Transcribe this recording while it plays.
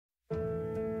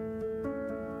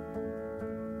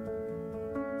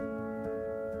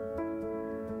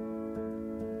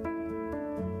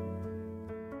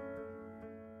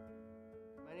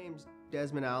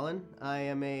Dezmond Allen. I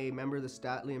am a member of the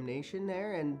Statliam Nation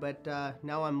there, but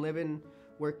now I'm living,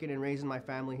 working, and raising my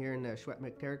family here in the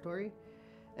CFDC territory.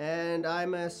 And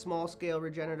I'm a small-scale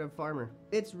regenerative farmer.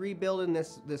 It's rebuilding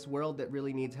this world that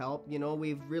really needs help. You know,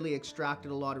 we've really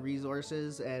extracted a lot of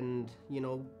resources, and you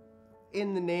know,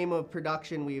 in the name of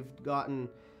production, we've gotten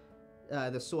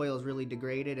the soil's really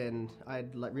degraded, and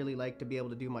I'd really like to be able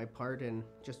to do my part in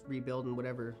just rebuilding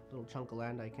whatever little chunk of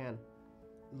land I can.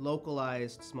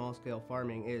 Localized small-scale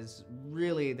farming is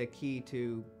really the key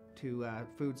to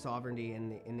food sovereignty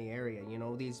in the area. You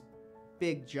know, these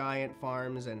big giant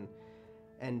farms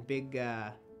and big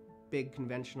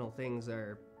conventional things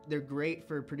they're great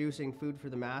for producing food for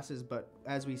the masses, but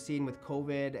as we've seen with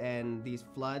COVID and these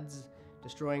floods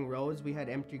destroying roads, we had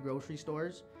empty grocery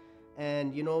stores.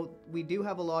 And you know, we do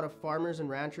have a lot of farmers and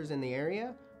ranchers in the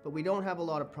area, but we don't have a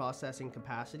lot of processing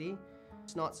capacity.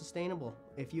 It's not sustainable.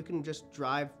 If you can just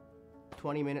drive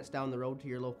 20 minutes down the road to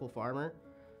your local farmer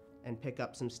and pick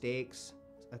up some steaks,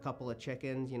 a couple of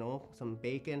chickens, you know, some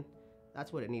bacon,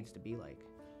 that's what it needs to be like.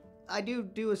 I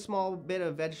do a small bit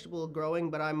of vegetable growing,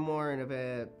 but I'm more of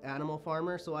an animal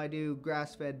farmer, so I do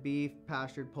grass-fed beef,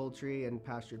 pastured poultry, and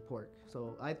pastured pork.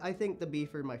 So I think the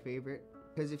beef are my favorite,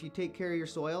 because if you take care of your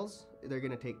soils, they're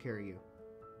going to take care of you,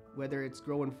 whether it's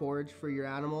growing forage for your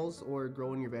animals or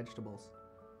growing your vegetables.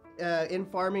 In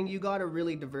farming, you got to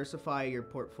really diversify your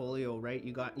portfolio, right?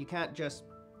 You can't just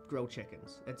grow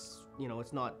chickens. It's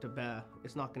not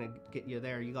going to get you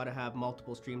there. You got to have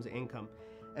multiple streams of income,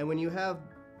 and when you have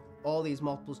all these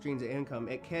multiple streams of income,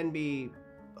 it can be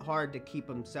hard to keep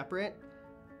them separate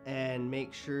and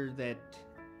make sure that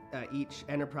each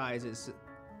enterprise is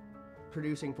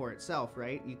producing for itself,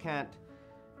 right? You can't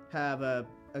have a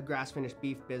grass-finished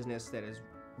beef business that is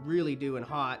really doing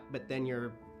hot, but then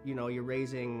you're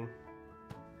raising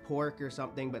pork or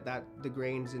something, but the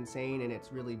grain's insane and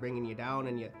it's really bringing you down,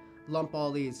 and you lump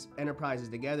all these enterprises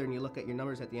together and you look at your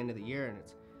numbers at the end of the year and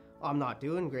it's, oh, I'm not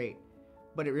doing great.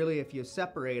 But it really, if you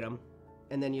separate them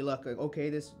and then you look like, okay,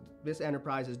 this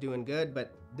enterprise is doing good,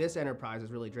 but this enterprise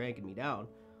is really dragging me down,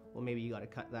 well, maybe you got to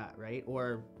cut that, right?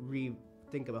 Or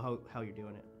rethink about how you're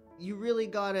doing it. You really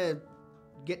got to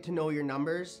get to know your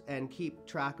numbers and keep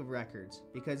track of records,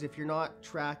 because if you're not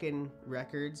tracking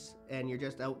records and you're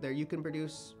just out there, you can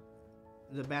produce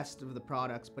the best of the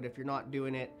products, but if you're not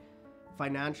doing it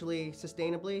financially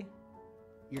sustainably,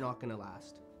 you're not going to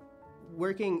last.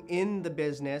 Working in the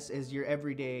business is your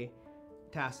everyday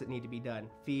tasks that need to be done: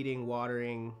 feeding,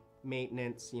 watering,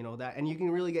 maintenance, you know, that, and you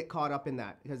can really get caught up in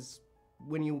that, because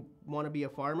when you want to be a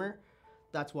farmer,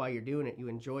 that's why you're doing it. You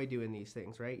enjoy doing these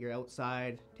things, right? You're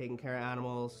outside taking care of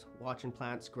animals, watching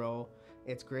plants grow.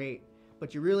 It's great,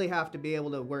 but you really have to be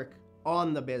able to work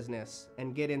on the business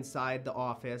and get inside the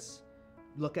office,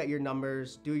 look at your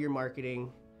numbers, do your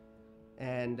marketing,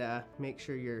 and make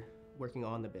sure you're working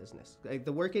on the business. Like,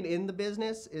 the working in the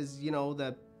business is, you know,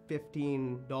 the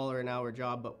 $15 an hour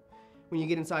job, but when you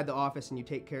get inside the office and you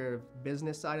take care of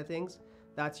business side of things,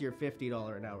 that's your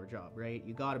 $50 an hour job, right?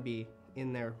 You got to be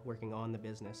in there working on the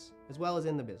business as well as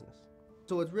in the business.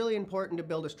 So it's really important to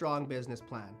build a strong business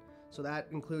plan. So that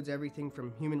includes everything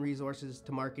from human resources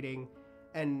to marketing,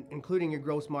 and including your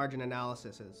gross margin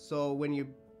analyses. So when you're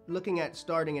looking at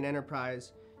starting an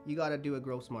enterprise, you got to do a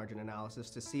gross margin analysis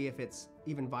to see if it's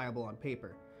even viable on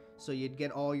paper. So you'd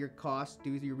get all your costs, do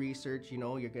your research. You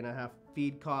know, you're going to have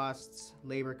feed costs,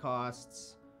 labor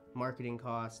costs, marketing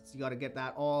costs. You got to get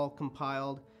that all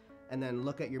compiled, and then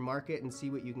look at your market and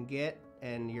see what you can get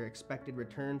and your expected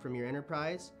return from your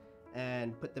enterprise,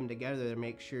 and put them together to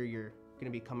make sure you're going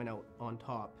to be coming out on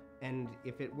top. And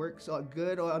if it works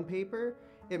good on paper,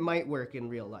 it might work in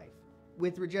real life.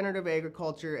 With regenerative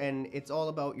agriculture, and it's all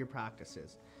about your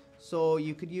practices. So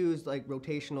you could use like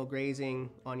rotational grazing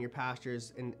on your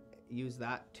pastures and use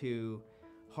that to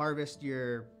harvest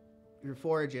your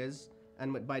forages,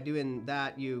 and by doing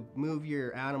that you move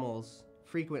your animals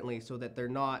frequently so that they're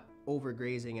not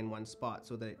overgrazing in one spot,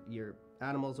 so that your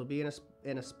animals will be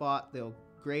in a spot, they'll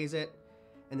graze it,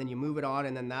 and then you move it on,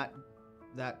 and then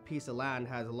that piece of land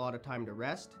has a lot of time to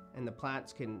rest and the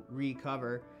plants can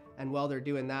recover. And while they're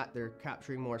doing that, they're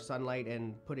capturing more sunlight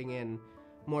and putting in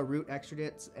more root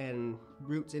exudates and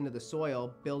roots into the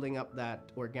soil, building up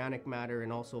that organic matter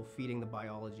and also feeding the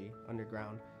biology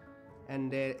underground.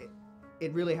 And it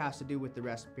really has to do with the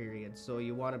rest period. So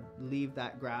you want to leave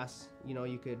that grass, you know,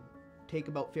 you could take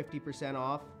about 50%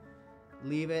 off,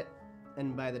 leave it,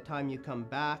 and by the time you come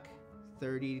back,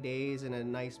 30 days in a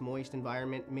nice moist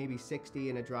environment, maybe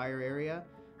 60 in a drier area,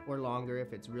 or longer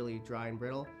if it's really dry and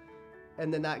brittle.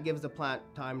 And then that gives the plant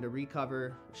time to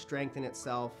recover, strengthen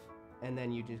itself, and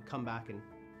then you just come back and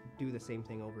do the same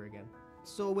thing over again.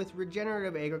 So with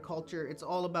regenerative agriculture, it's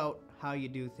all about how you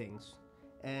do things.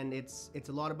 And it's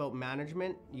a lot about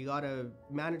management. You gotta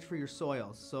manage for your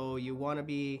soils. So you wanna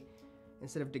be,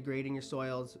 instead of degrading your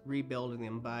soils, rebuilding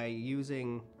them by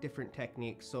using different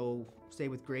techniques. So say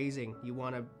with grazing, you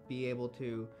wanna be able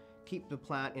to keep the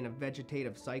plant in a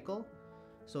vegetative cycle.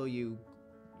 So you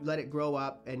let it grow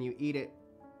up and you eat it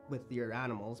with your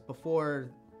animals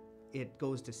before it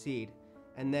goes to seed.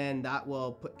 And then that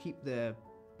will keep the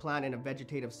plant in a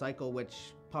vegetative cycle,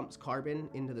 which pumps carbon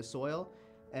into the soil,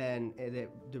 and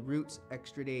the roots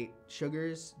extradite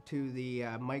sugars to the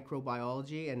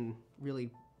microbiology and really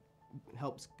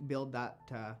helps build that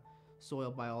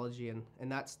soil biology, and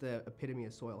that's the epitome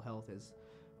of soil health, is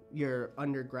your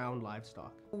underground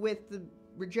livestock. With the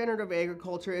regenerative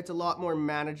agriculture, it's a lot more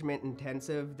management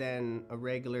intensive than a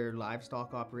regular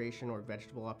livestock operation or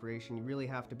vegetable operation. You really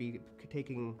have to be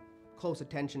taking close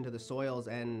attention to the soils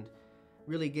and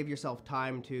really give yourself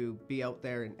time to be out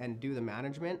there and do the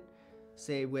management.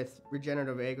 Say with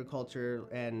regenerative agriculture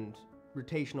and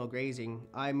rotational grazing,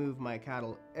 I move my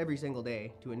cattle every single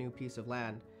day to a new piece of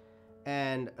land,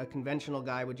 and a conventional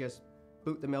guy would just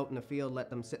boot them out in the field, let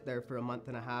them sit there for a month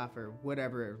and a half or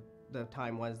whatever the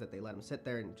time was that they let them sit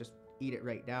there, and just eat it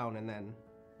right down. And then,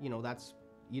 you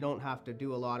don't have to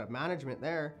do a lot of management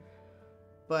there,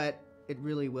 but it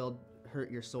really will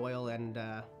hurt your soil and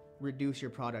reduce your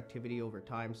productivity over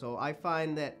time. So I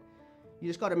find that you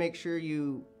just got to make sure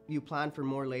you plan for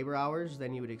more labor hours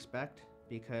than you would expect,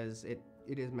 because it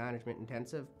is management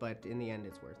intensive, but in the end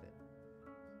it's worth it.